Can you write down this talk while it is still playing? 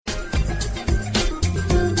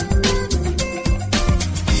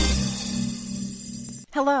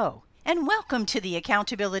Hello, and welcome to the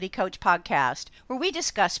Accountability Coach podcast, where we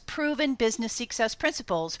discuss proven business success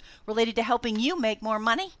principles related to helping you make more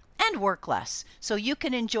money and work less so you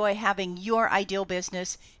can enjoy having your ideal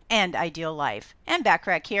business and ideal life. And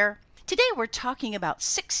Backrack here. Today we're talking about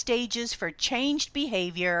 6 stages for changed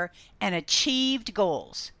behavior and achieved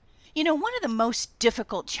goals. You know, one of the most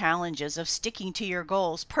difficult challenges of sticking to your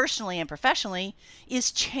goals personally and professionally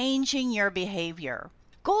is changing your behavior.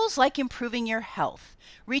 Goals like improving your health,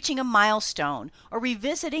 reaching a milestone, or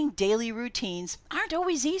revisiting daily routines aren't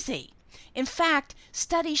always easy. In fact,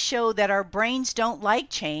 studies show that our brains don't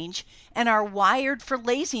like change and are wired for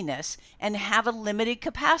laziness and have a limited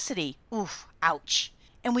capacity. Oof, ouch.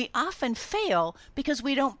 And we often fail because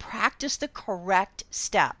we don't practice the correct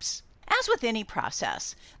steps. As with any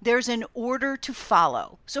process, there's an order to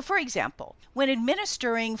follow. So for example, when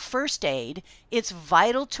administering first aid, it's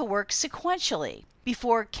vital to work sequentially.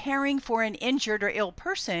 Before caring for an injured or ill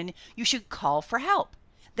person, you should call for help.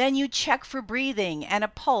 Then you check for breathing and a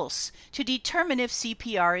pulse to determine if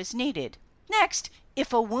CPR is needed. Next,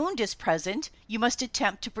 if a wound is present, you must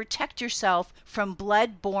attempt to protect yourself from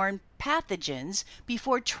blood-borne pathogens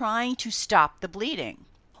before trying to stop the bleeding.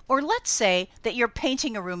 Or let's say that you're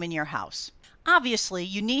painting a room in your house. Obviously,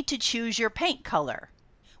 you need to choose your paint color.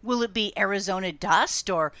 Will it be Arizona dust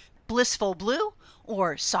or blissful blue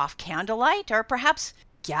or soft candlelight or perhaps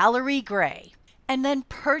gallery gray? And then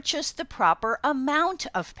purchase the proper amount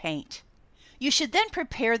of paint. You should then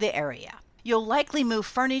prepare the area. You'll likely move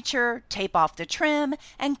furniture, tape off the trim,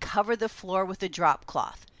 and cover the floor with a drop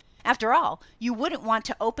cloth. After all, you wouldn't want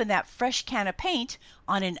to open that fresh can of paint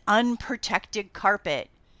on an unprotected carpet.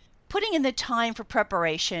 Putting in the time for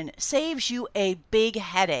preparation saves you a big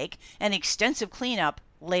headache and extensive cleanup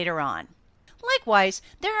later on. Likewise,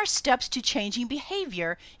 there are steps to changing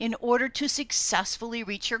behavior in order to successfully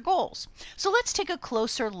reach your goals. So let's take a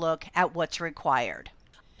closer look at what's required.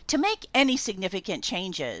 To make any significant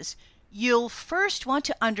changes, you'll first want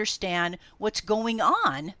to understand what's going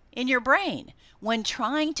on in your brain when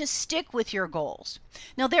trying to stick with your goals.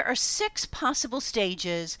 Now, there are 6 possible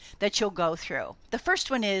stages that you'll go through. The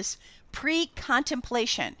first one is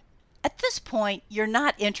pre-contemplation. At this point, you're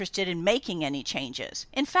not interested in making any changes.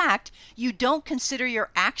 In fact, you don't consider your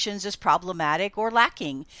actions as problematic or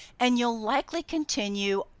lacking, and you'll likely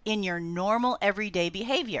continue in your normal everyday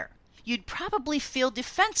behavior. You'd probably feel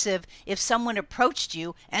defensive if someone approached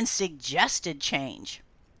you and suggested change.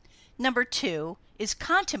 Number 2 is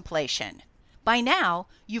contemplation. By now,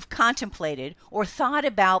 you've contemplated or thought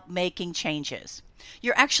about making changes.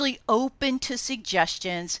 You're actually open to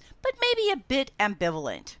suggestions, but maybe a bit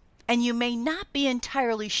ambivalent. And you may not be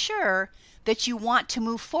entirely sure that you want to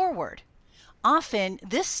move forward. Often,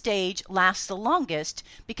 this stage lasts the longest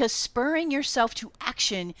because spurring yourself to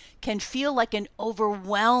action can feel like an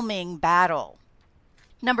overwhelming battle.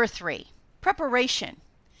 Number 3, preparation.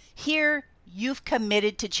 Here, you've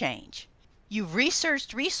committed to change. You've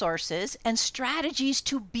researched resources and strategies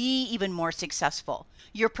to be even more successful.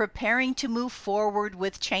 You're preparing to move forward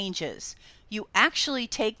with changes. You actually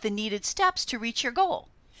take the needed steps to reach your goal.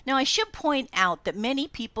 Now, I should point out that many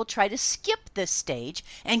people try to skip this stage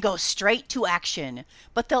and go straight to action,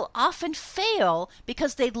 but they'll often fail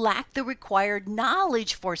because they lack the required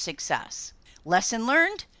knowledge for success. Lesson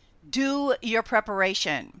learned? Do your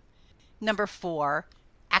preparation. Number 4,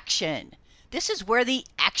 action. This is where the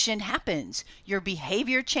action happens. Your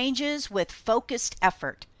behavior changes with focused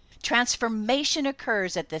effort. Transformation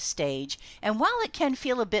occurs at this stage, and while it can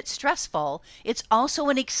feel a bit stressful, it's also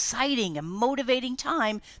an exciting and motivating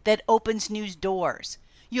time that opens new doors.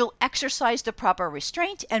 You'll exercise the proper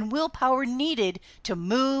restraint and willpower needed to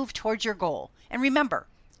move towards your goal. And remember,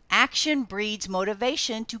 action breeds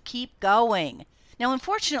motivation to keep going. Now,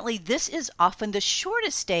 unfortunately, this is often the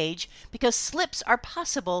shortest stage because slips are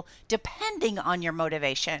possible depending on your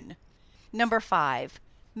motivation. Number 5,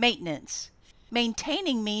 maintenance.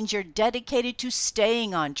 Maintaining means you're dedicated to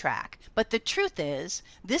staying on track, but the truth is,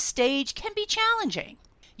 this stage can be challenging.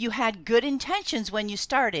 You had good intentions when you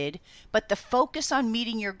started, but the focus on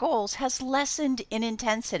meeting your goals has lessened in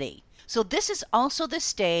intensity. So this is also the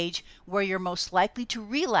stage where you're most likely to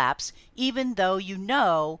relapse, even though you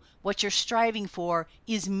know what you're striving for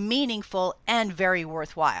is meaningful and very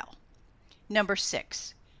worthwhile. Number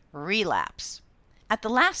 6, relapse. At the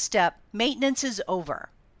last step, maintenance is over.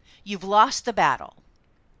 You've lost the battle.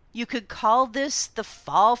 You could call this the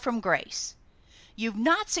fall from grace. You've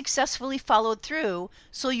not successfully followed through,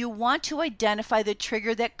 so you want to identify the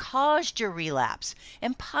trigger that caused your relapse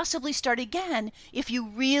and possibly start again if you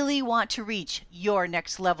really want to reach your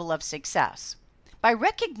next level of success. By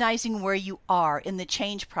recognizing where you are in the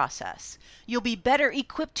change process, you'll be better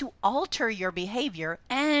equipped to alter your behavior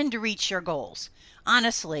and reach your goals.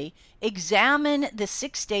 Honestly, examine the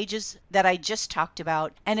 6 stages that I just talked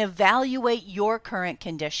about and evaluate your current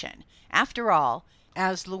condition. After all,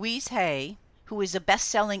 as Louise Hay, who is a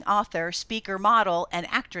best-selling author, speaker, model, and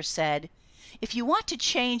actress said, if you want to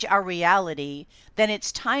change our reality, then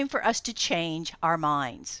it's time for us to change our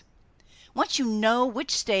minds. Once you know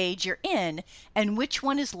which stage you're in and which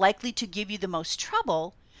one is likely to give you the most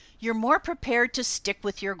trouble, you're more prepared to stick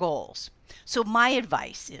with your goals. So my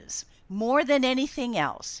advice is, more than anything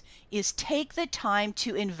else, is take the time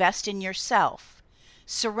to invest in yourself.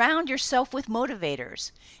 Surround yourself with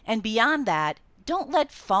motivators. And beyond that, don't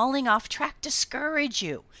let falling off track discourage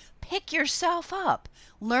you. Pick yourself up,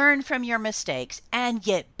 learn from your mistakes, and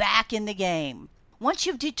get back in the game. Once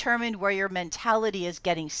you've determined where your mentality is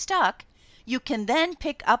getting stuck, you can then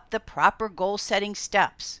pick up the proper goal-setting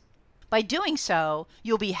steps. By doing so,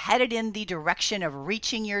 you'll be headed in the direction of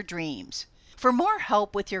reaching your dreams. For more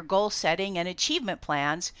help with your goal setting and achievement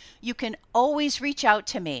plans, you can always reach out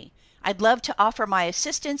to me. I'd love to offer my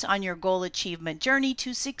assistance on your goal achievement journey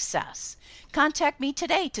to success. Contact me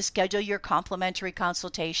today to schedule your complimentary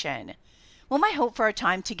consultation. Well, my hope for our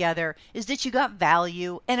time together is that you got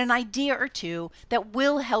value and an idea or two that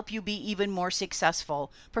will help you be even more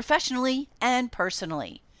successful, professionally and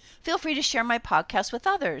personally. Feel free to share my podcast with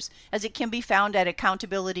others, as it can be found at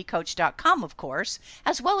accountabilitycoach.com, of course,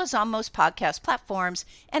 as well as on most podcast platforms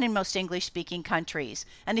and in most English-speaking countries.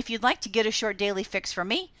 And if you'd like to get a short daily fix from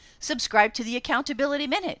me, subscribe to the Accountability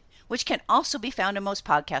Minute, which can also be found in most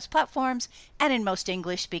podcast platforms and in most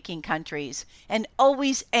English-speaking countries. And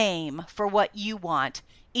always aim for what you want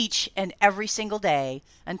each and every single day.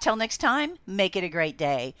 Until next time, make it a great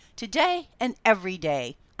day, today and every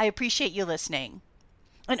day. I appreciate you listening.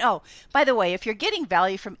 And oh, by the way, if you're getting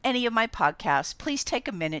value from any of my podcasts, please take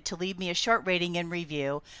a minute to leave me a short rating and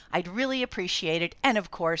review. I'd really appreciate it. And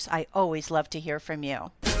of course, I always love to hear from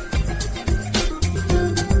you.